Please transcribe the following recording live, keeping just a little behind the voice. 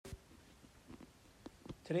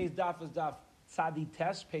Today's daf is daf Tzadi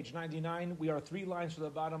Tes, page 99. We are 3 lines to the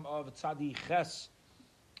bottom of Tzadi Ches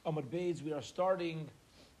Amud Beis. We are starting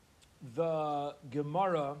the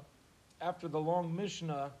Gemara after the long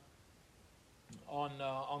Mishnah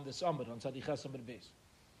on this Amud, on Tzadi Ches Amud Beis.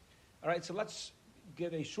 All right, so let's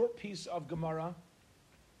get a short piece of Gemara,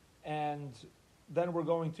 and then we're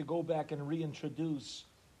going to go back and reintroduce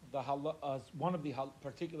the one of the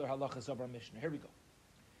particular halachas of our Mishnah. Here we go.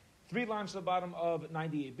 3 lines to the bottom of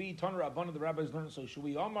 98b. Tanur Rabbanan, the rabbis learned, so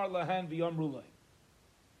Shui Amar Lahan V'Yamru Lei.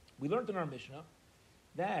 We learned in our Mishnah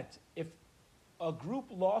that if a group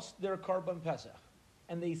lost their Karban Pesach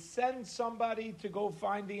and they send somebody to go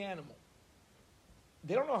find the animal,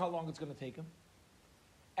 they don't know how long it's going to take him,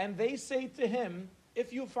 and they say to him,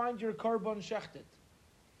 if you find your Karban Shechted,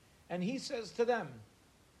 and he says to them,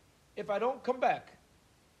 if I don't come back,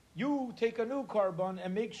 you take a new Karban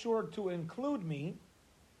and make sure to include me.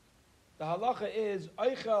 The halacha is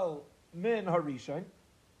Eichel min harishain.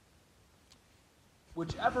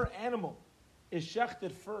 Whichever animal is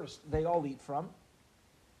shechted first, they all eat from.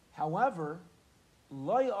 However,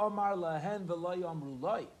 Loi amar lahen v'loi amru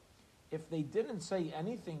loi. If they didn't say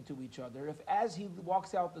anything to each other, if as he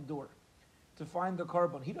walks out the door to find the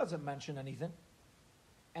Karban, he doesn't mention anything,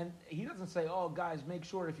 and he doesn't say, "Oh, guys, make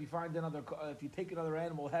sure if you find if you take another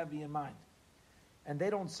animal, have me in mind," and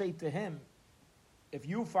they don't say to him, if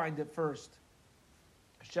you find it first,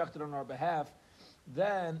 shechted on our behalf,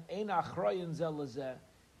 then ein achrayin zel lezeh.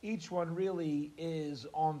 Each one really is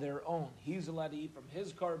on their own. He's allowed to eat from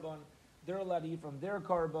his Karban, they're allowed to eat from their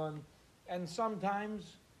Karban, and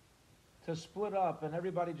sometimes to split up and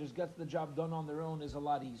everybody just gets the job done on their own is a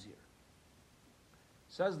lot easier.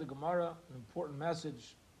 Says the Gemara, an important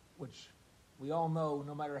message, which we all know,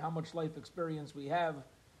 no matter how much life experience we have,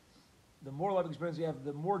 the more life experience we have,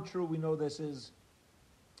 the more true we know this is.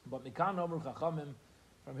 But Mikan Omer Chachamim,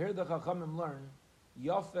 from here the Chachamim learn,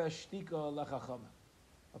 Yafeh Shtika LeChachamim.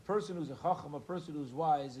 A person who's a Chacham, a person who's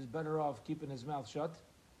wise, is better off keeping his mouth shut.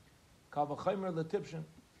 Kal v'chaymer l'tipshin.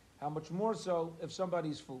 How much more so if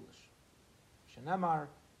somebody's foolish? Shenemar,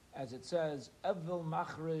 as it says, Evil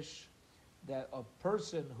Machrish, that a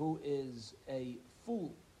person who is a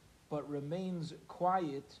fool but remains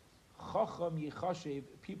quiet, Chacham Yichashev,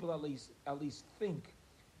 people at least think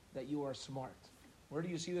that you are smart. Where do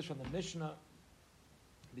you see this from the Mishnah?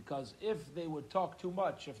 Because if they would talk too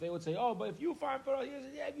much, if they would say, "Oh, but if you find for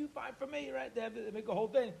if you find for me," right? They make a whole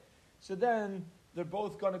thing. So then they're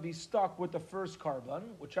both going to be stuck with the first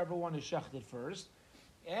Karban, whichever one is shechted first,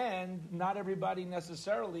 and not everybody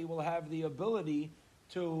necessarily will have the ability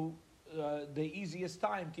to the easiest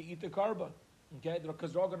time to eat the Karban, okay?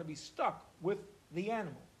 Because they're all going to be stuck with the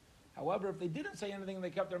animal. However, if they didn't say anything and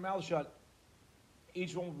they kept their mouth shut,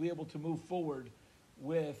 each one will be able to move forward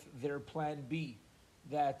with their plan B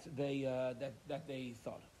that they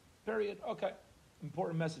thought of. Period. Okay.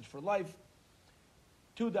 Important message for life.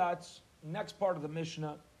 2 dots. Next part of the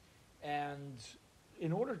Mishnah. And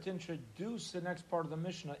in order to introduce the next part of the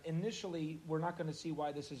Mishnah, initially we're not going to see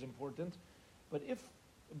why this is important. But if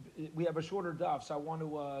we have a shorter daf, so I want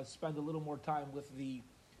to spend a little more time with the,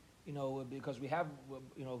 because we have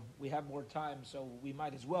more time, so we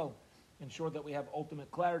might as well ensure that we have ultimate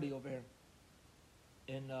clarity over here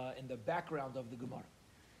in the background of the Gemara.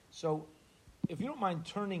 So, if you don't mind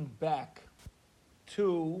turning back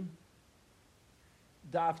to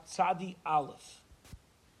Daf Tzadi Aleph.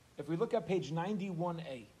 If we look at page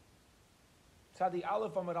 91a, Tzadi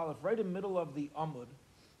Aleph, Amud Aleph, right in the middle of the Amud,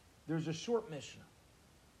 there's a short Mishnah.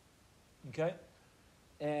 Okay?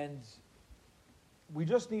 And we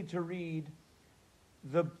just need to read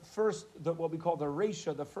what we call the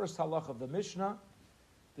Reisha, the first halach of the Mishnah.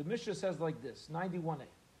 The Mishnah says like this, 91a.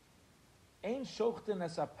 Ein shochten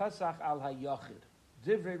es ha-pesach al ha-yachid.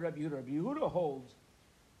 Divrei Rabbi Yehuda. Rabbi Yehuda holds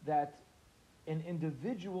that an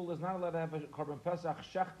individual is not allowed to have a Karban Pesach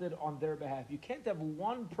shechted on their behalf. You can't have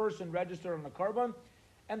one person registered on the Karban,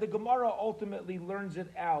 and the Gemara ultimately learns it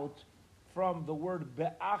out from the word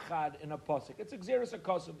be'achad in a pasuk. It's Xeris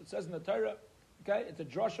HaKosov. It says in the Torah, okay, it's a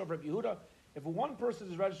drush of Rabbi Yehuda. If one person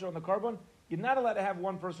is registered on the Karban, you're not allowed to have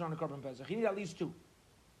one person on the Karban Pesach. You need at least 2.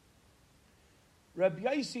 Rabbi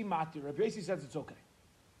Yaisi Mati. Rabbi Yaisi says it's okay.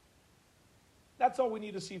 That's all we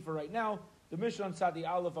need to see for right now. The Mishnah on Tzadi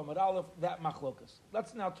Aleph, Amud Aleph, that machlokas.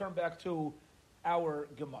 Let's now turn back to our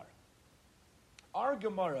Gemara. Our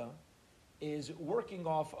Gemara is working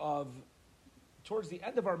off of, towards the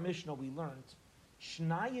end of our Mishnah, we learned,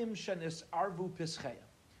 Shnayim shenis arvu pischeya.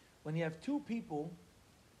 When you have 2 people,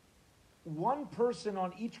 one person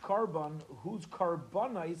on each Karban whose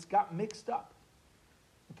Karbanites got mixed up.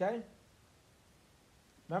 Okay?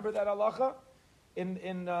 Remember that halacha?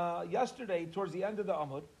 In yesterday, towards the end of the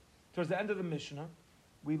Amud, towards the end of the Mishnah,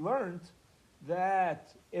 we learned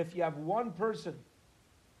that if you have one person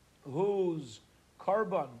whose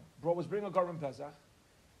carbon was bringing a carbon Pesach,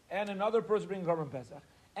 and another person bringing a carbon Pesach,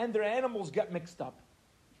 and their animals get mixed up,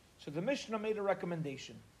 so the Mishnah made a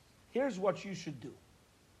recommendation. Here's what you should do.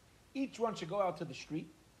 Each one should go out to the street,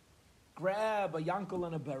 grab a Yankel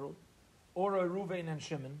and a Beryl, or a Ruvain and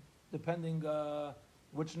Shimon, depending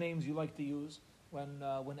which names you like to use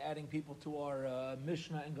when adding people to our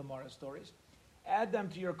Mishnah and Gemara stories. Add them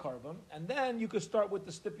to your carbon, and then you could start with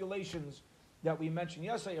the stipulations that we mentioned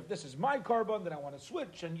yesterday. If this is my carbon, then I want to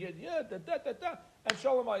switch, and and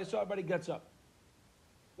Shalom Aleichem, so everybody gets up.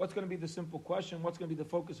 What's going to be the simple question? What's going to be the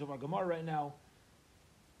focus of our Gemara right now?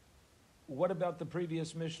 What about the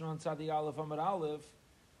previous Mishnah on Tzadi Aleph Amud Aleph,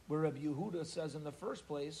 where Rabbi Yehuda says in the first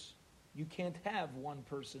place, you can't have one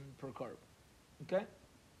person per carbon. Okay?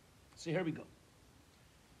 So here we go.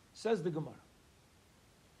 Says the Gemara.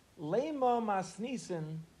 Lema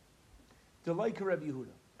masnisin delaika Rabbi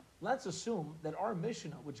Yehuda. Let's assume that our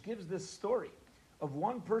Mishnah, which gives this story of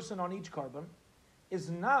one person on each carbon, is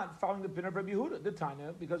not following the pin of Rabbi Yehuda, the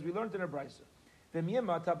Tanya, because we learned in a brisa.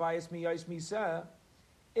 V'miyama tabayis miyais miseh.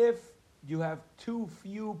 If you have too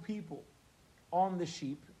few people on the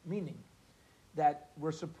sheep, meaning that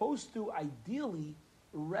we're supposed to ideally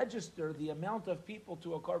register the amount of people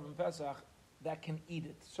to a carbon Pesach that can eat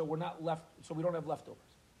it, so we're not left, so we don't have leftovers.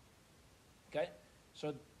 Okay,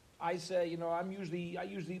 so I say, I usually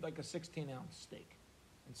eat like a 16-ounce steak,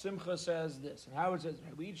 and Simcha says this, and Howard says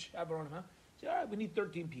we each have our own amount. Say, all right, we need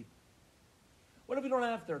 13 people. What if we don't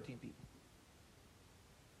have 13 people?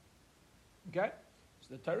 Okay,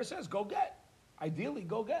 so the Torah says go get. Ideally,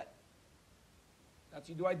 go get. That's what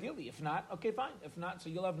you do ideally. If not, okay, fine. If not, so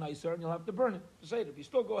you'll have nicer and you'll have to burn it to say it. If you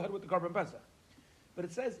still go ahead with the carbon Pesach. But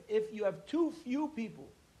it says if you have too few people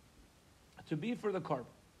to be for the carbon,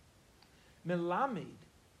 Melamed,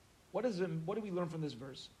 what do we learn from this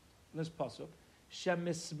verse, this pasuk?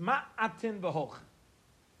 Shemisma'atin v'hoch.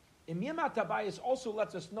 Imyam Tabayis also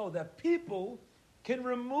lets us know that people can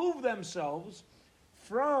remove themselves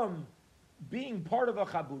from being part of a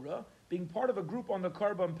chabura, being part of a group on the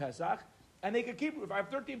carbon Pesach, and they could keep, if I have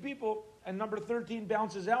 13 people and number 13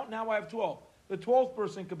 bounces out, now I have 12. The 12th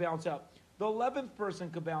person could bounce out. The 11th person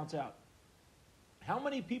could bounce out. How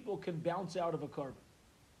many people can bounce out of a carbon?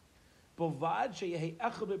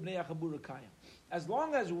 As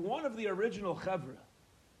long as one of the original chevra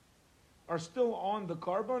are still on the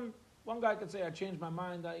carbon, one guy could say, I changed my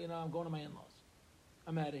mind, I'm going to my in-laws.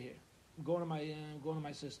 I'm out of here. I'm going to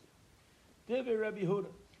my sister. Divrei Rabbi Yehuda.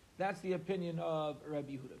 That's the opinion of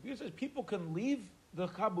Rabbi Yehuda. He says people can leave the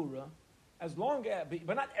chabura as long as,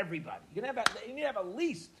 but not everybody. You need to have at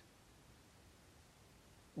least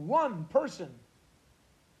one person.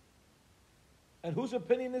 And whose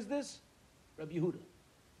opinion is this? Rabbi Yehuda.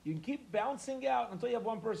 You can keep bouncing out until you have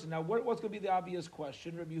one person. Now, what's going to be the obvious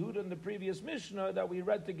question? Rabbi Yehuda in the previous Mishnah that we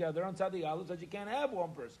read together on Tzadi Aleph says you can't have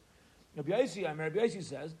one person. Rabbi Yosi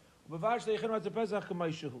says,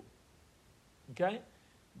 okay,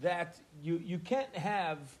 that you can't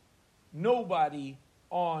have nobody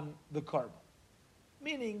on the carbon.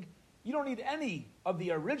 Meaning, you don't need any of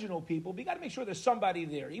the original people, but you got to make sure there's somebody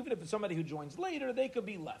there. Even if it's somebody who joins later, they could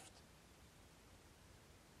be left.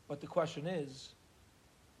 But the question is,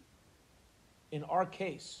 in our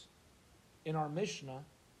case, in our Mishnah,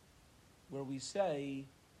 where we say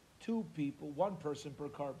 2 people, 1 person per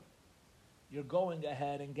carbon, you're going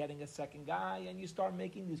ahead and getting a second guy, and you start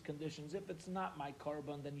making these conditions. If it's not my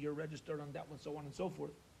carbon, then you're registered on that one, so on and so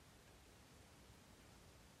forth.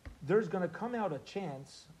 There's going to come out a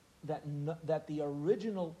chance that the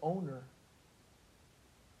original owner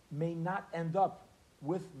may not end up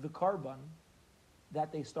with the carbon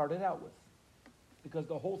that they started out with, because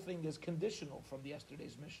the whole thing is conditional from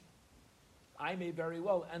yesterday's Mishnah. I may very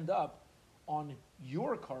well end up on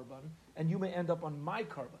your carbon, and you may end up on my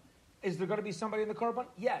carbon. Is there going to be somebody in the carbon?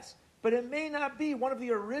 Yes. But it may not be one of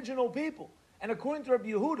the original people. And according to Rabbi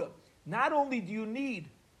Yehuda, not only do you need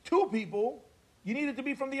 2 people, you need it to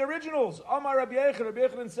be from the originals. Amar Rabbi Yechon. Rabbi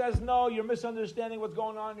Yechon says, no, you're misunderstanding what's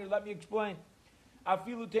going on here. Let me explain.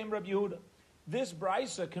 Afilu Teim Rabbi Yehuda. This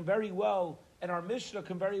brisa can very well, and our Mishnah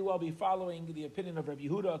can very well be following the opinion of Rabbi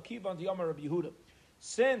Yehuda. Akivan Diyamar Rabbi Yehuda.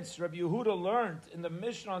 Since Rabbi Yehuda learned in the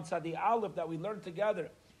Mishnah on Tzadi Aleph that we learned together,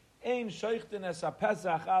 Ein sheichten es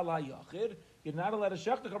ha-pesach al ha-yachid. You're not allowed to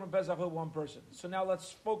shech the carbon pesach with one person. So now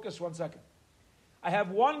let's focus 1 second. I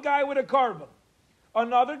have one guy with a carbon,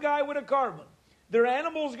 another guy with a carbon. Their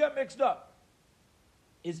animals get mixed up.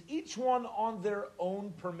 Is each one on their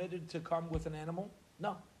own permitted to come with an animal?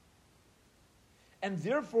 No. And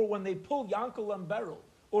therefore, when they pull Yankel and Beryl,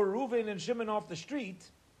 or Reuven and Shimon off the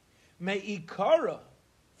street, me'ikara,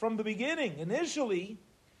 from the beginning, initially,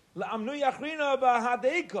 la'amnu yachrina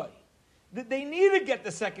b'hadeikai, that they need to get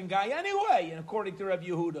the second guy anyway, and according to Rabbi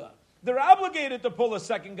Yehuda. They're obligated to pull a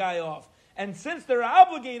second guy off. And since they're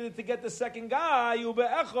obligated to get the second guy,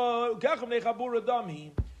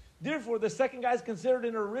 therefore the second guy is considered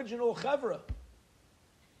an original chevra.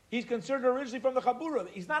 He's considered originally from the chabura.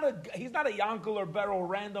 He's not a Yankel or Beryl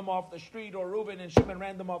random off the street, or Reuven and Shimon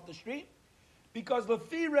random off the street, because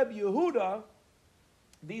Lefi Rabbi Yehuda,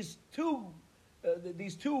 these two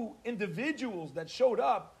individuals that showed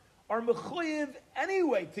up are mechuyev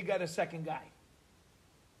anyway to get a second guy.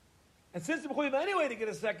 And since they're mechuyev anyway to get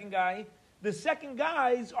a second guy, the second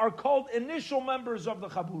guys are called initial members of the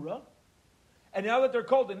chabura. And now that they're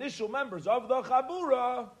called initial members of the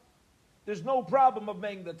chabura, there's no problem of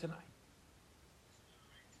making the Tanai.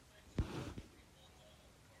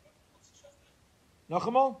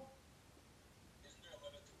 Nachamal?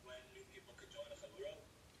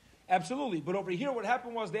 Absolutely. But over here, what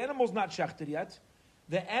happened was the animal's not shechted yet.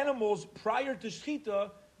 The animals, prior to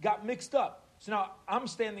shechita, got mixed up. So now, I'm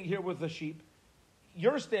standing here with a sheep.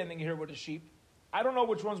 You're standing here with a sheep. I don't know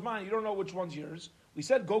which one's mine. You don't know which one's yours. We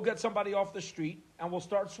said, go get somebody off the street, and we'll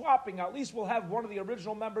start swapping. At least we'll have one of the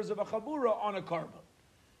original members of a chabura on a carbon.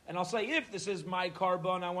 And I'll say, if this is my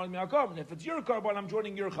carbon, I want to be my carbon. If it's your carbon, I'm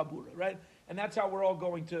joining your chabura, right? And that's how we're all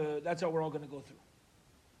going to go through.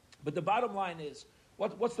 But the bottom line is,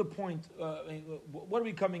 what's the point? What are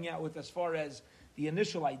we coming out with as far as the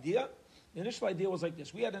initial idea? The initial idea was like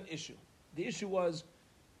this. We had an issue. The issue was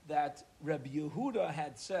that Rabbi Yehuda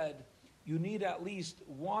had said, you need at least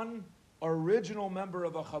one original member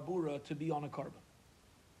of a chabura to be on a carbon.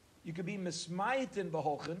 You could be mismayit in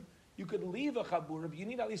beholchen, you could leave a chabura, but you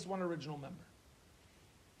need at least one original member.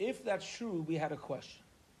 If that's true, we had a question.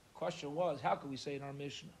 The question was, how could we say in our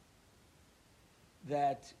Mishnah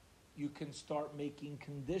that you can start making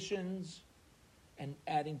conditions and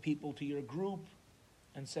adding people to your group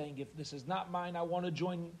and saying, if this is not mine, I want to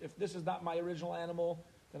join, if this is not my original animal,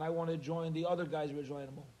 then I want to join the other guy's original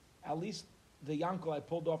animal. At least the Yankel I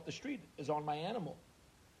pulled off the street is on my animal.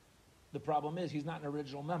 The problem is he's not an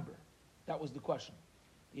original member. That was the question.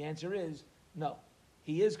 The answer is no.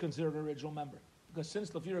 He is considered an original member. Because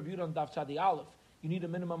since Lefir Rabbi Yehuda on Daf Tzadi Aleph, you need a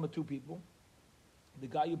minimum of two people. The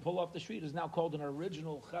guy you pull off the street is now called an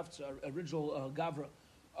original chefza, original gavra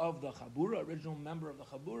of the chabura, original member of the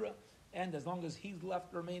chabura. And as long as he's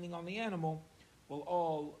left remaining on the animal, we'll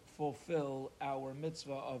all fulfill our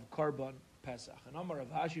mitzvah of Karban Pesach. And Amar Rav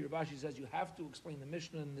Ashi says you have to explain the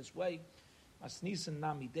Mishnah in this way. Masnisan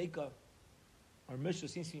Nami Deka. Our Mishnah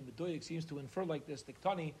seems to be medoyik, seems to infer like this,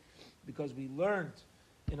 Tiktani, because we learned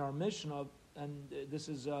in our Mishnah, and this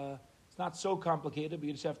is it's not so complicated, but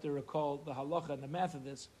you just have to recall the halacha and the math of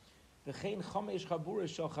this. V'chein chamesh chabura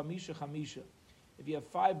shel chamisha chamisha. If you have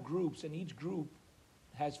 5 groups and each group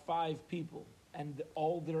has 5 people and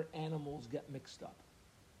all their animals get mixed up,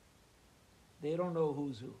 they don't know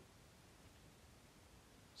who's who.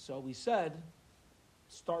 So we said,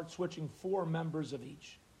 start switching 4 members of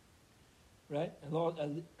each, right?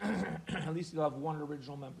 And at least you'll have one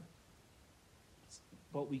original member.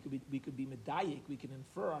 But we could be medayik. We can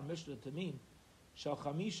infer our Mishnah to mean shal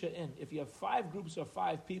chamisha in. If you have 5 groups of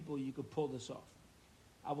 5 people, you could pull this off.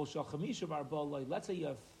 Avol shal chamisha v'arba. Let's say you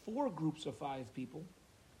have 4 groups of 5 people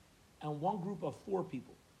and 1 group of 4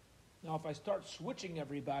 people. Now, if I start switching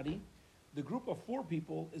everybody, the group of 4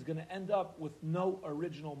 people is going to end up with no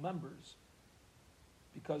original members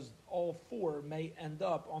because all 4 may end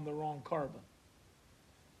up on the wrong carbon.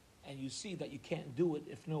 And you see that you can't do it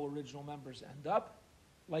if no original members end up.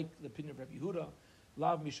 Like the opinion of Rabbi Yehuda,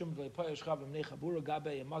 Lav Mishum Gabe,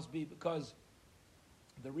 it must be because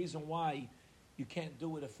the reason why you can't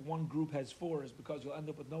do it if one group has 4 is because you'll end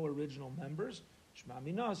up with no original members. Shema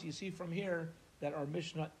Minas, you see from here that our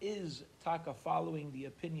Mishnah is taka following the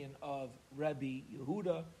opinion of Rabbi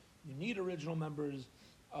Yehuda. You need original members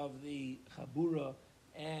of the Chabura,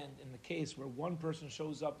 and in the case where one person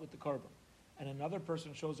shows up with the carbon and another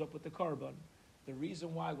person shows up with the carbon, the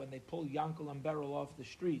reason why when they pull Yankel and Beryl off the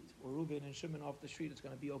street, or Reuven and Shimon off the street, it's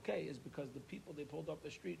going to be okay, is because the people they pulled off the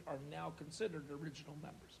street are now considered original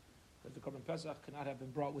members. Because the Korban Pesach cannot have been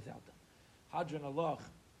brought without them. Hadran Allah,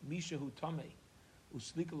 Mishahu Tameh,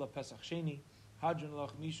 Uslikala Pesach Sheni, Hadran Allah,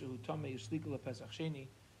 Mishahu Tameh, Uslikala Pesach Sheni,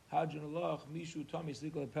 Hadran Allah, Mishu Tameh,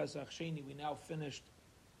 Uslikala Pesach Sheni. We now finished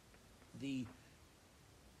the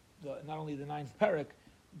not only the 9th parak,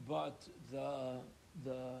 but the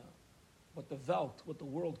Welt, what the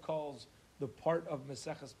world calls the part of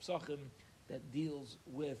Maseches Psachim that deals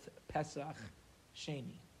with Pesach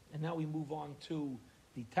Sheni. And now we move on to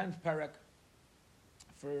the 10th parak.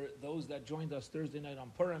 For those that joined us Thursday night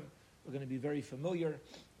on Purim, we're going to be very familiar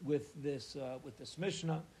with this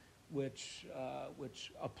Mishnah, which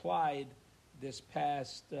applied this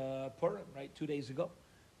past Purim, right, 2 days ago,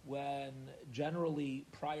 when generally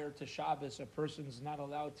prior to Shabbos a person's not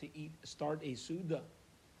allowed to start a Suda,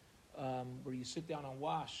 where you sit down and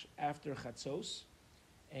wash after Chatzos.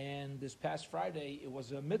 And this past Friday, it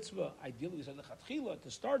was a mitzvah. Ideally, we said lechatchila to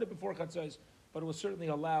start it before Chatzos, but it was certainly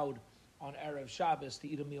allowed on Erev Shabbos to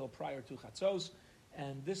eat a meal prior to Chatzos.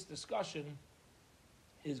 And this discussion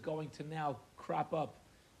is going to now crop up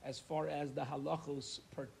as far as the halachos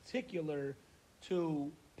particular to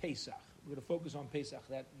Pesach. We're going to focus on Pesach,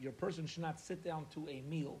 that your person should not sit down to a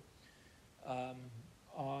meal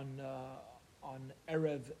on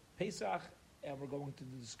Erev Pesach, and we're going to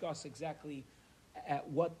discuss exactly at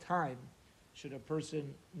what time should a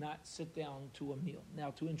person not sit down to a meal.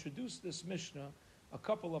 Now, to introduce this Mishnah, a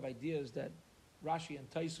couple of ideas that Rashi and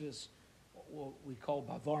Tosfos, what we call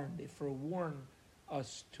Bavarn, they forewarn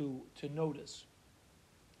us to notice.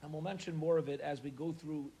 And we'll mention more of it as we go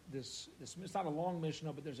through this. It's not a long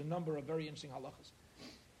Mishnah, but there's a number of very interesting halachas.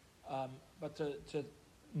 But to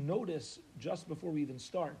notice, just before we even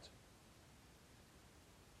start,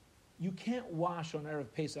 you can't wash on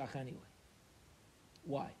Erev Pesach anyway.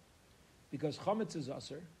 Why? Because chametz is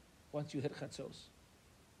aser once you hit chatzos.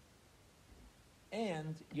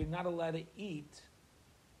 And you're not allowed to eat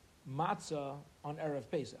matzah on Erev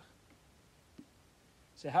Pesach.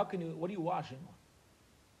 So what are you washing on?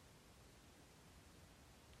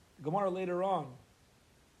 The Gemara later on,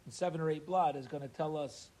 in 7 or 8 blot, is going to tell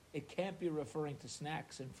us it can't be referring to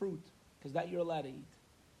snacks and fruit, because that you're allowed to eat.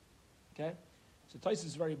 Okay? So Tosfos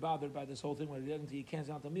is very bothered by this whole thing when you can't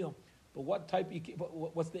sit down to a meal. But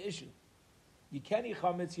what's the issue? You can't eat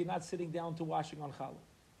chametz, you're not sitting down to washing on challah.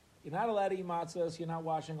 You're not allowed to eat matzahs, you're not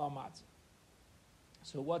washing on matzah.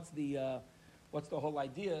 So what's the whole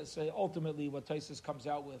idea? So ultimately what Tosfos comes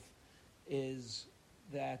out with is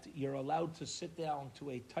that you're allowed to sit down to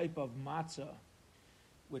a type of matzah,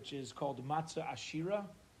 which is called matzah ashira,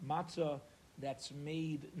 matzah that's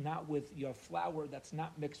made not with your flour that's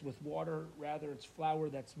not mixed with water, rather it's flour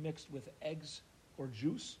that's mixed with eggs or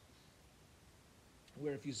juice,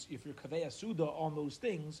 where if you're kaveh suda on those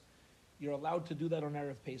things, you're allowed to do that on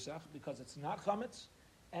Erev Pesach because it's not chametz,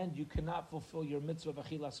 and you cannot fulfill your mitzvah of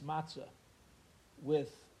achilas matzah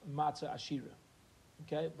with matzah ashira.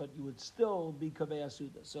 Okay, but you would still be kaveh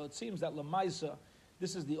suda. So it seems that lamaisa,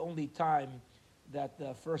 this is the only time that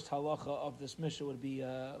the first halacha of this Mishnah would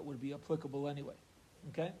be applicable anyway.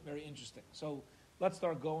 Okay, very interesting. So let's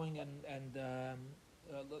start going and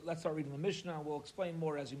let's start reading the Mishnah, and we'll explain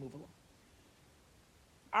more as you move along.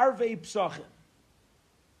 Arvei Psachim.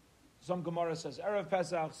 Some Gemara says Erev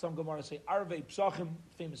Pesach, some Gemara say Arvei Psachim,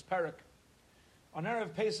 famous parak. On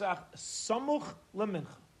Erev Pesach, Samuch lemincha,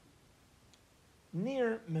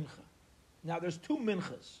 near mincha. Now there's 2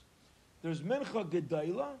 minchas. There's mincha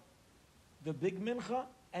gedayla, the big mincha,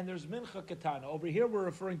 and there's mincha katana. Over here we're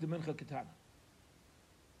referring to mincha katana.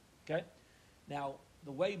 Okay? Now,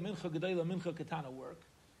 the way mincha gedayla, mincha katana work,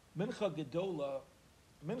 mincha gedola,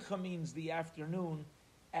 mincha means the afternoon,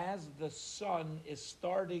 as the sun is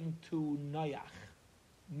starting to nayach.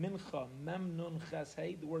 Mincha, mem nun ches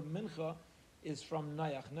hey. The word mincha is from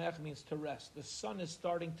nayach. Nayach means to rest. The sun is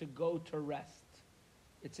starting to go to rest.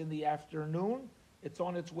 It's in the afternoon. It's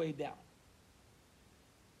on its way down.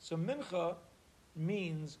 So mincha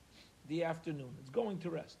means the afternoon. It's going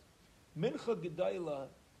to rest. Mincha gedayla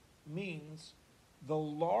means the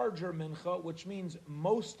larger mincha, which means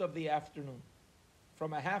most of the afternoon.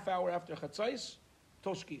 From a half hour after chatzais,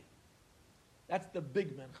 Toshki. That's the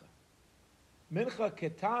big mincha. Mincha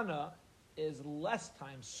ketana is less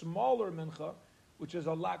time, smaller mincha, which is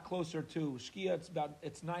a lot closer to shkia.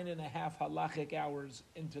 It's 9.5 halachic hours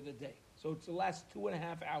into the day. So it's the last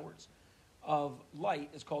 2.5 hours of light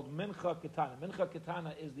is called mincha ketana. Mincha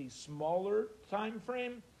ketana is the smaller time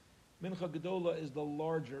frame. Mincha gedola is the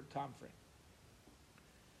larger time frame.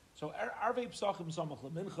 So arvei psachim samach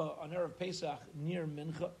lemincha on Erev Pesach near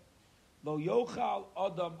mincha. Lo yochal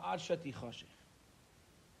adam ad sheti chashich.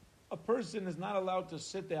 A person is not allowed to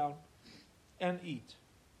sit down and eat.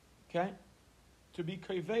 Okay? To be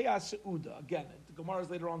kaveh seuda. Again, the Gemara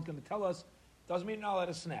is later on going to tell us, doesn't mean you're not allowed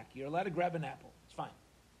to snack. You're allowed to grab an apple. It's fine.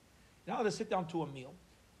 You're not allowed to sit down to a meal.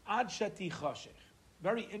 Ad sheti chashich.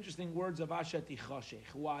 Very interesting words of ad sheti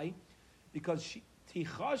chashich. Why? Because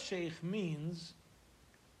tichashich means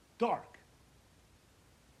dark.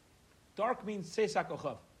 Dark means sesak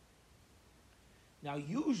ochav. Now,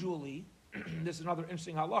 usually, this is another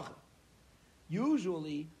interesting halacha.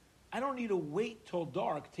 Usually, I don't need to wait till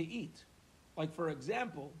dark to eat. Like, for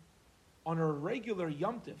example, on a regular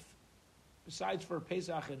Yom Tif, besides for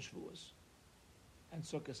Pesach and Shavuos, and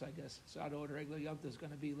Sukkot, I guess. So I don't know what a regular Yom Tif is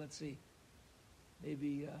going to be. Let's see.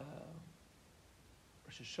 Maybe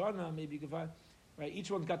Rosh Hashanah, maybe you can find. Right? Each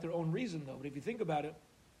one's got their own reason, though. But if you think about it,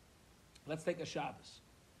 let's take a Shabbos.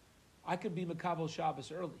 I could be Makabel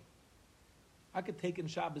Shabbos early. I could take in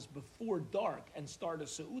Shabbos before dark and start a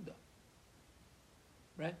Seudah.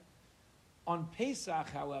 Right? On Pesach,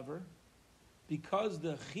 however, because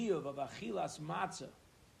the Chiyuv of Achilas Matzah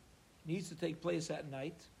needs to take place at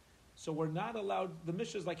night, so we're not allowed, the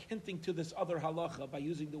Mishnah is like hinting to this other halacha by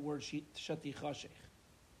using the word Shati Chashech.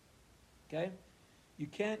 Okay? You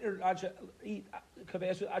can't eat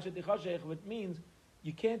Kavesh Shati Chashech, which means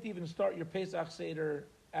you can't even start your Pesach Seder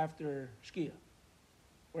after Shkia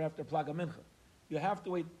or after Plaga Mincha. You have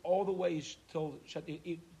to wait all the way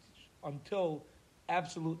until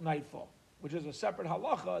absolute nightfall, which is a separate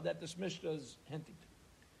halacha that this Mishnah is hinting to.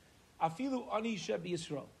 Afilu ani sheb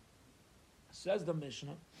Yisrael, says the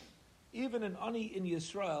Mishnah, even an ani in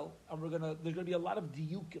Yisrael, and there's gonna be a lot of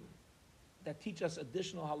diyukim that teach us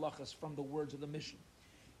additional halachas from the words of the Mishnah.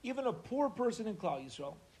 Even a poor person in Klal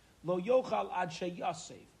Yisrael, lo yochal ad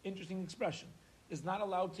sheyasev, interesting expression, is not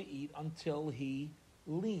allowed to eat until he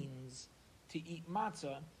leans to eat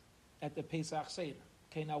matzah at the Pesach Seder.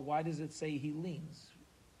 Okay, now why does it say he leans?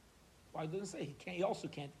 Why doesn't it say he can't? He also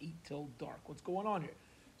can't eat till dark. What's going on here?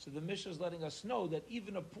 So the Mishnah is letting us know that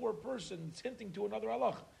even a poor person, it's hinting to another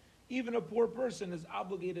halacha, even a poor person is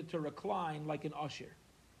obligated to recline like an usher.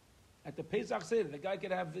 At the Pesach Seder, the guy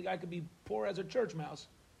could be poor as a church mouse.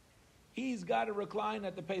 He's got to recline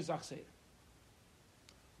at the Pesach Seder.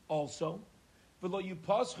 Also,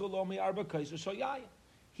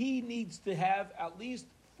 he needs to have at least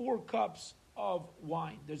 4 cups of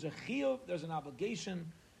wine. There's a chiyuv, there's an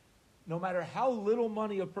obligation, no matter how little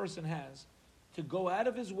money a person has, to go out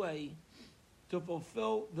of his way to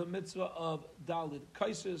fulfill the mitzvah of Dalid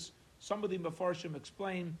Kaisis. Some of the Mefarshim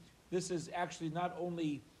explain this is actually not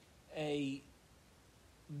only a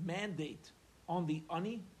mandate on the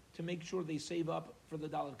ani to make sure they save up for the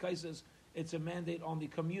Dalid Kaisis, it's a mandate on the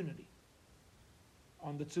community,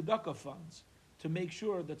 on the tzedakah funds, to make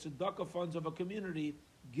sure the tzedakah funds of a community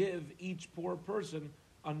give each poor person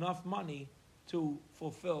enough money to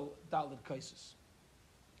fulfill Dalid Kaisis.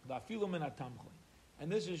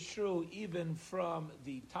 And this is true even from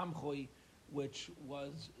the Tamchoi, which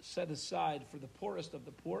was set aside for the poorest of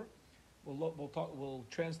the poor. We'll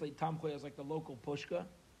translate Tamchoi as like the local pushka.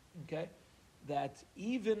 Okay? That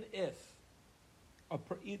even if,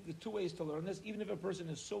 the 2 ways to learn this, even if a person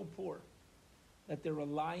is so poor that they're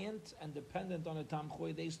reliant and dependent on a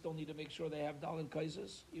tamchoy, they still need to make sure they have daled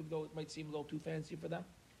kaises, even though it might seem a little too fancy for them.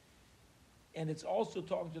 And it's also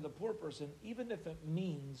talking to the poor person, even if it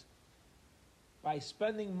means by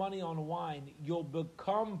spending money on wine, you'll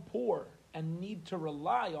become poor and need to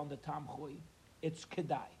rely on the tamchoy, it's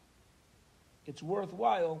kedai. It's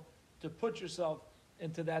worthwhile to put yourself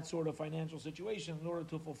into that sort of financial situation in order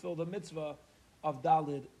to fulfill the mitzvah of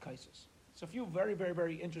daled kaises. So a few very, very,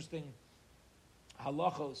 very interesting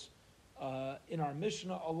halachos in our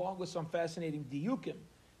Mishnah, along with some fascinating diyukim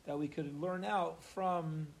that we could learn out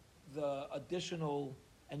from the additional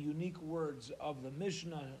and unique words of the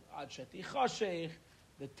Mishnah, ad sheti chashech,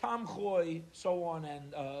 the tamchoy, so on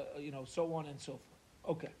and so on and so forth.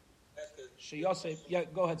 Okay. Sheyosef, yeah,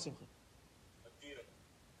 go ahead, Simcha.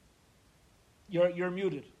 You're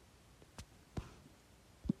muted. All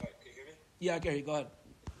right, can you hear me? Yeah, I can hear you. Go ahead.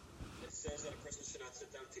 It says that a person should not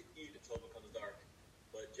sit down to eat until it becomes dark.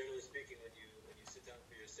 But generally speaking, when you sit down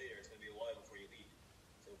for your Seder, it's going to be a while before you eat.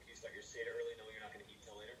 So can you start your Seder early knowing you're not going to eat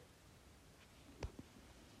till later?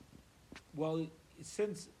 Well,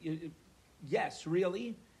 yes,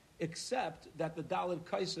 really, except that the Daled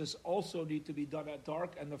Kaisis also need to be done at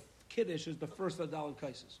dark, and the Kiddush is the first of the Daled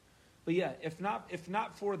Kaisis. But yeah, if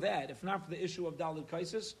not for that, if not for the issue of Daled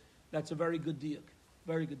Kaisis, that's a very good diuk.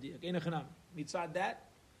 Very good diuk. Einachanam. Mitzad that,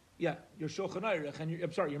 yeah, your Shulchan Aruch and your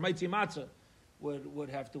Maitzi Matzah would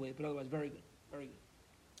have to wait, but otherwise, very good. Very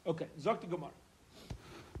good. Okay, Zok the Gemara.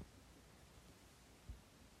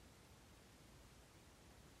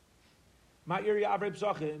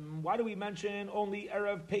 Why do we mention only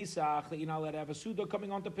Erev Pesach, that you're not allowed to have a Suda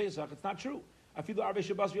coming on to Pesach? It's not true. I feel Arve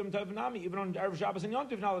Shabbos Yom Tov Nami, even on Erev Shabbos and Yom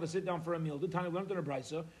Tov, not allowed to sit down for a meal. The time we learned in a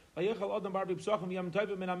brisa, Vayechal Adam Bar B'Psachim Yom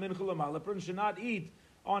Tov Min HaMincha L'Mal. A person should not eat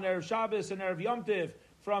on Erev Shabbos and Erev Yom Tov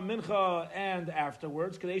from Mincha and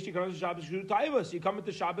afterwards. Kadesh Yikaros Shabbos Shu Taivas. You come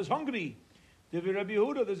into Shabbos hungry. Divi Rabbi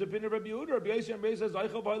Yehuda, there's a opinion of Rabbi Yehuda. Rabbi Yossi and Rabbi says,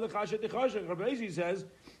 Eichel V'Oilech Hashet Tichashech. Rabbi Yossi says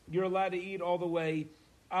you're allowed to eat all the way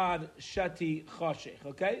ad shati chashech.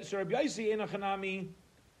 Okay, so Rabbi Yosi Enochanami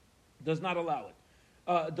does not allow it.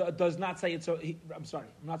 Does not say it. So I'm sorry,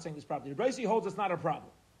 I'm not saying this properly. Rabbi Yosi holds it's not a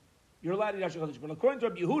problem. You're allowed to eat Ashur Chodesh, but according to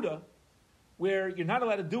Rabbi Yehuda, where you're not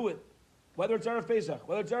allowed to do it, whether it's Erev Pesach,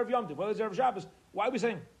 whether it's Erev Yom Tov, whether it's Erev Shabbos, why are we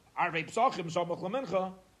saying Arvei Pesachim Samach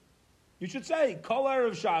Lamincha? You should say Kol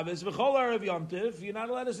Erev Shabbos v'Chol Erev Yom Tov. You're not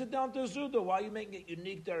allowed to sit down to a Suda. Why are you making it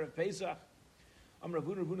unique to Erev Pesach? Rav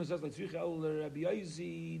Huna says like Tzvicha El Rabbi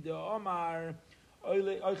Yosi the Omar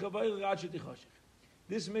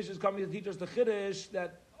This mission is coming to teach us the Chiddush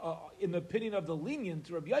that in the opinion of the lenient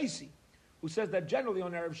Rabbi Yosi, who says that generally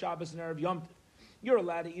on Erev Shabbos and Erev Yom Tov, you're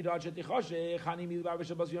allowed to eat Achet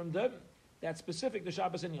Choshech. That's specific to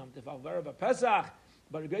Shabbos and Yom Tov. Al Erev Pesach,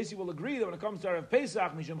 but Rabbi Yosi will agree that when it comes to Erev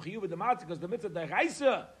Pesach, Mishum Chiyuv the Matzah, because the mitzvah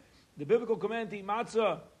Dechaisa, the biblical command to eat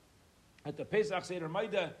matzah at the Pesach Seder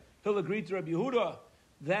Maida, he'll agree to Rabbi Yehuda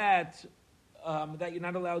that that you're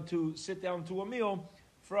not allowed to sit down to a meal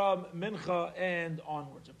from Mincha and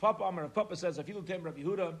onwards. If Papa says, if you look at Rabbi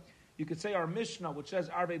Yehuda, you could say our Mishnah, which says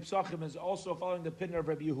Arvei Pesachim, is also following the opinion of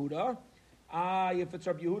Rabbi Yehuda. If it's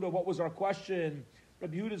Rabbi Yehuda, what was our question?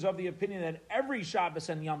 Rabbi Yehuda is of the opinion that every Shabbos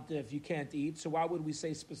and Yom Tov you can't eat, so why would we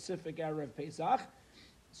say specific Erev Pesach?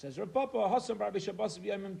 Says Rabbi Papa, Hasam Rabbi Shabbos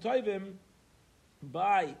v'Yamim Tovim,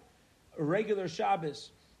 by a regular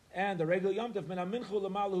Shabbos and the regular Yom Tov, Mina Mincha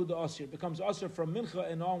L'Malahu D'Asir, becomes Asir from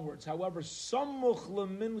Mincha and onwards. However, Samuch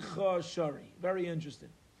L'Mincha Shari, very interesting.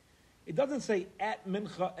 It doesn't say at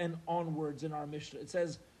Mincha and onwards in our Mishnah. It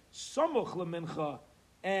says Samuch L'Mincha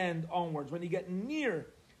and onwards. When you get near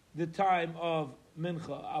the time of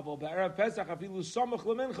Mincha, Avo B'Erev Pesach Afilu Samuch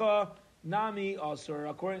L'Mincha Nami Asur.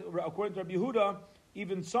 According to Rabbi Yehuda,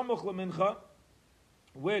 even Samuch L'Mincha,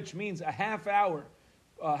 which means a half hour,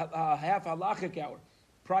 a half halachic hour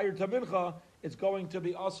prior to Mincha, it's going to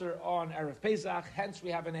be Asur on Erev Pesach. Hence,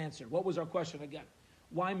 we have an answer. What was our question again?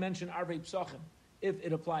 Why mention Arvei Pesachim if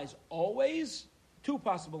it applies always? Two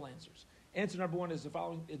possible answers. Answer number one is the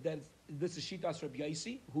following: that this is Shitas Rabbi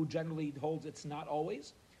Yosi, who generally holds it's not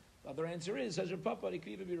always. The other answer is, says Rabbi Papa, it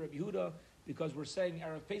could even be Rabbi Yehuda, because we're saying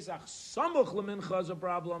Erev Pesach Samuch L'Mincha is a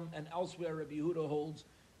problem, and elsewhere Rabbi Yehuda holds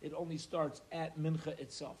it only starts at Mincha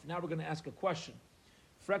itself. Now we're going to ask a question.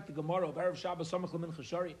 Frek the Gemara of Erev Shabbos Samuch L'Mincha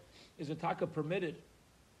Shari, is a taka permitted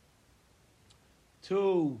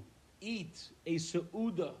to eat a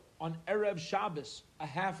Seuda on Erev Shabbos a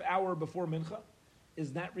half hour before Mincha?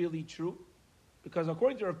 Is that really true? Because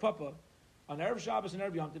according to Rav Papa, on Erev Shabbos and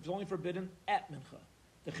Erev Yom Tov, it's only forbidden at Mincha.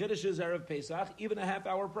 The Chiddush is Erev Pesach, even a half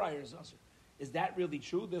hour prior is Asur. Is that really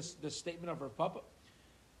true, this statement of Rav Papa?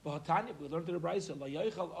 B'Hatanya, we learned in the Brayso, La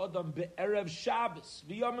Yochal Adam be'Erev Shabbos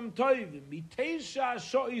v'Yomim Tovim miteisha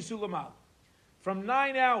sho'i sulamal. From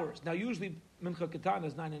 9 hours. Now, usually Mincha Ketana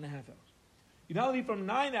is 9.5 hours. You not only from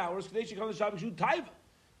 9 hours, Kadesh Yikal Shabbos you taiva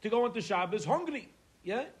to go into Shabbos hungry.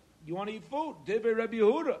 Yeah, you want to eat food. Divrei Rabbi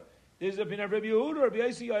Yehuda. This is the opinion of Rabbi Yehuda. Rabbi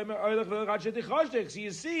Yosi Omer Oilech V'Rachet Choshech. So you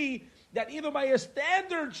see that even by a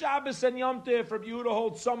standard Shabbos and Yom Tov, Rabbi Yehuda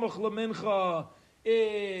holds Samuch L'Mincha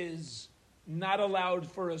is not allowed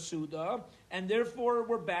for a Suda, and therefore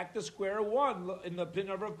we're back to square one in the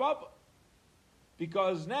opinion of Rav Papa.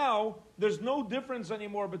 Because now there's no difference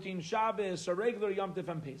anymore between Shabbos, a regular Yom Tov,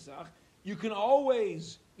 and Pesach. You can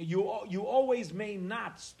always, you always may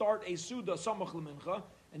not start a Suda Samuch L'Mincha,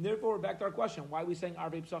 and therefore we're back to our question: why are we saying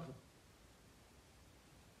Arvei Pesachim?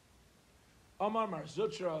 Omar Mar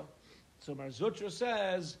Zutra. So Mar Zutra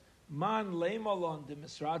says, Man leimalon de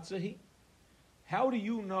misratzahi. How do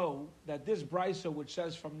you know that this brisa, which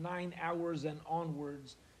says from 9 hours and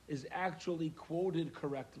onwards, is actually quoted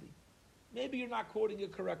correctly? Maybe you're not quoting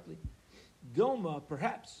it correctly. Dilma,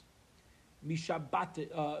 perhaps.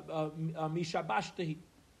 Mishabashtahi.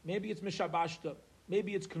 Maybe it's mishabashta.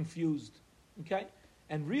 Maybe it's confused. Okay?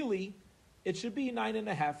 And really, it should be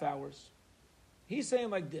 9.5 hours. He's saying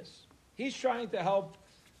like this. He's trying to help.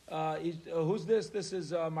 Who's this? This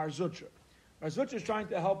is Mar Zutra. Mar Zutra is trying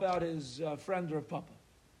to help out his friend Rav Papa.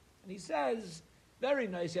 And he says, very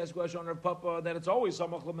nice, he has a question on Rav Papa, that it's always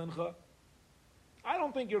Samuch L'Mincha. I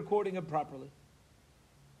don't think you're quoting it properly.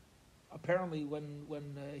 Apparently,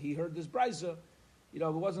 when he heard this brisa, it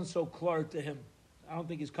wasn't so clear to him. I don't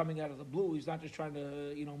think he's coming out of the blue. He's not just trying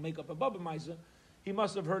to, make up a Baba Maisa. He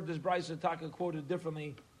must have heard this brisa taka quoted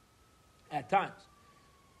differently at times.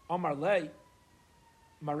 Omar Lei,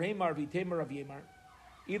 Mareimar Vitemar Rav Yemar.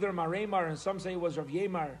 Either Mareimar, and some say it was Rav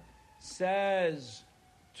Yemar, says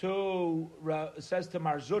to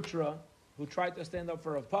Mar Zutra, who tried to stand up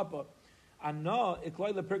for Rav Papa,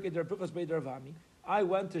 I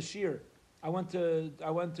went to Shir I went to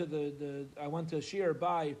Shir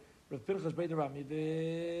by Rav Pinchas Beit Rami.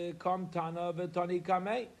 The Kam Tana v'Tani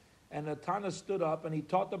Kamei, and a Tana stood up and he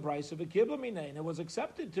taught the Bryce of a Kibla Minei, and it was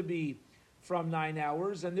accepted to be from 9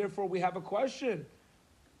 hours, and therefore we have a question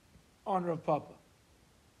on Rav Papa.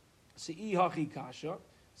 Si'i hachi kasha.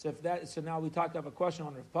 So now we talk to have a question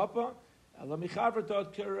on Rav Papa. Rav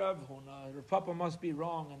Papa must be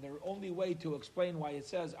wrong, and the only way to explain why it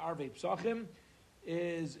says Arvei Psachim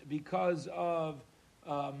is because of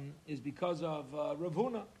Rav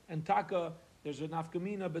Huna and Taka. There's a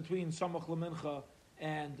nafkamina between Samach LaMincha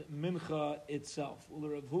and Mincha itself. Ula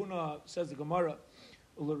Rav Huna, says the Gemara,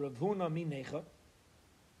 Ula Rav Huna minecha.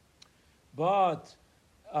 But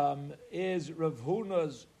is Rav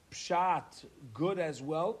Huna's pshat good as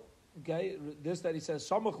well? Okay, this that he says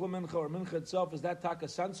Samach LaMincha or Mincha itself, is that Taka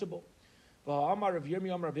sensible? Amar Rav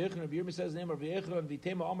Yirmi, Amar Rav Yechon. Rav Yirmi says the name of Rav Yechon, and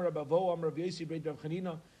Vitema Amar Rav Avo, Amar Rav Yosi, Breit Rav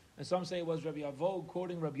Chanina. And some say it was Rav Avo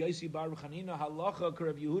quoting Rav Yosi bar Rav Chanina. Halacha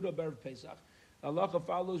Rav Yehuda bar Rav Pesach. Halacha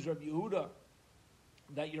follows Rav Yehuda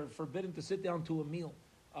that you're forbidden to sit down to a meal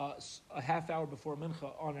a half hour before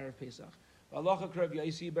Mincha on Erev Pesach. Halacha Rav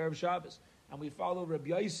Yosi bar Rav Shabbos, and we follow Rav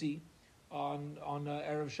Yosi on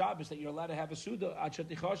Erev Shabbos that you're allowed to have a Suda Achat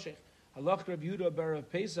Tichashech. Halacha Rav Yehuda bar Rav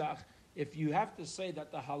Pesach. If you have to say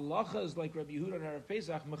that the halacha is like Rabbi Yehuda and Erev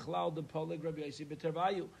Pesach, Mechlal de Polig Rabbi Yosi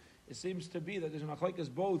b'Tervayu, it seems to be that there's machlekes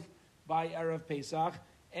both by Erev Pesach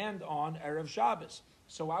and on Erev Shabbos.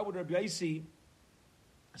 So why would Rabbi Yosi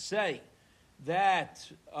say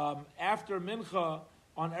that after Mincha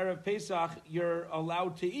on Erev Pesach you're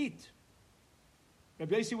allowed to eat?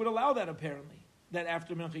 Rabbi Yosi would allow that apparently, that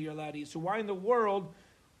after Mincha you're allowed to eat. So why in the world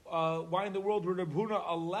would Rabbi Huna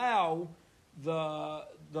allow the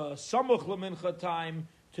Samach LaMincha time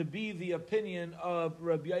to be the opinion of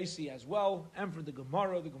Rabbi Yosi as well? And for the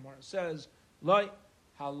Gemara says, like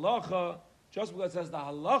halacha, just because it says the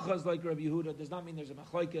halacha is like Rabbi Yehuda, does not mean there's a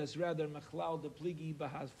machlekes. Rather, mechlal de pligi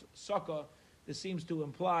b'hasaka. This seems to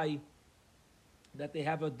imply that they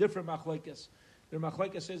have a different machlekes. Their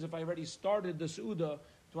machlekes says, if I already started the seuda,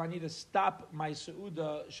 do I need to stop my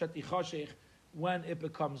seuda sheti chashech when it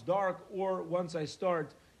becomes dark, or once I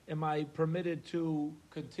start, am I permitted to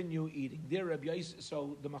continue eating? There, Rabbi Yosi,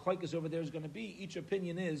 so the machlekes over there is going to be, each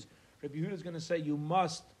opinion is, Rabbi Yehuda is going to say you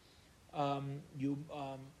must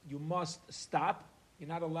stop. You're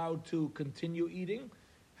not allowed to continue eating.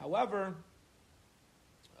 However,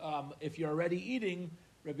 if you're already eating,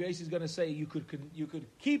 Rabbi Yosi is going to say you could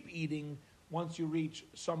keep eating once you reach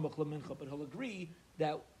Samach LaMincha. But he'll agree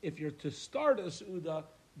that if you're to start a seuda,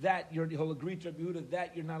 he'll agree to Rabbi Yehuda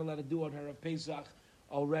that you're not allowed to do on Erev Pesach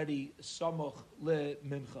already Samach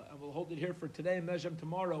LeMincha. And we'll hold it here for today. And Mezhem,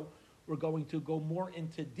 tomorrow we're going to go more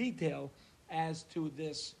into detail as to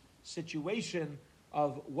this situation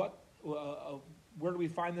of where do we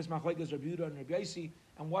find this machlekes Rabbi Yehuda and Rabbi Yosi,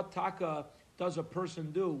 and what taka does a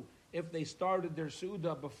person do if they started their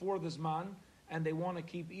seuda before the zman and they want to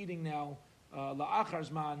keep eating now la'achar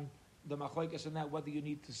zman, the machlekes and that whether you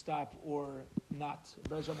need to stop or not.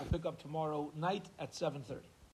 Bezom will pick up tomorrow night at 7:30.